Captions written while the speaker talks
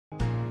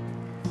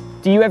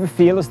Do you ever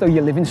feel as though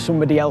you're living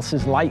somebody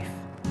else's life?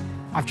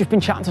 I've just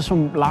been chatting to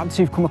some lads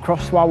who've come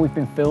across while we've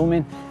been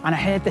filming, and I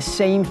heard the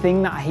same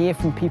thing that I hear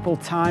from people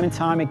time and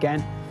time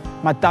again.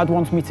 My dad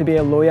wants me to be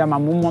a lawyer, my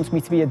mum wants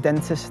me to be a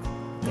dentist.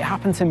 It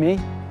happened to me.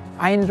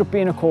 I ended up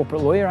being a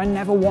corporate lawyer. I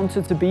never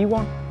wanted to be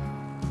one.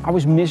 I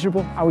was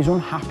miserable, I was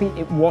unhappy.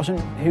 It wasn't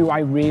who I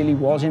really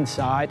was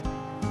inside.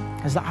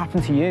 Has that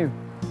happened to you?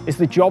 Is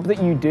the job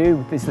that you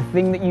do, is the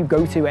thing that you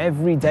go to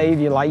every day of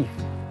your life,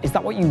 is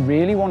that what you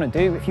really want to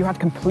do? If you had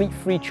complete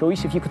free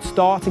choice, if you could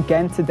start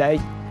again today,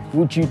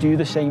 would you do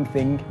the same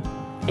thing?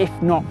 If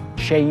not,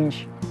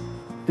 change.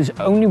 There's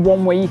only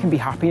one way you can be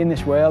happy in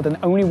this world, and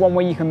only one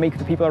way you can make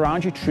the people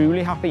around you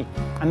truly happy,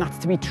 and that's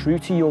to be true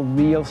to your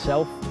real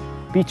self.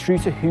 Be true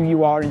to who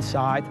you are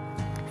inside.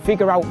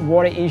 Figure out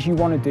what it is you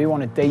want to do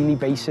on a daily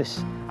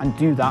basis and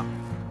do that.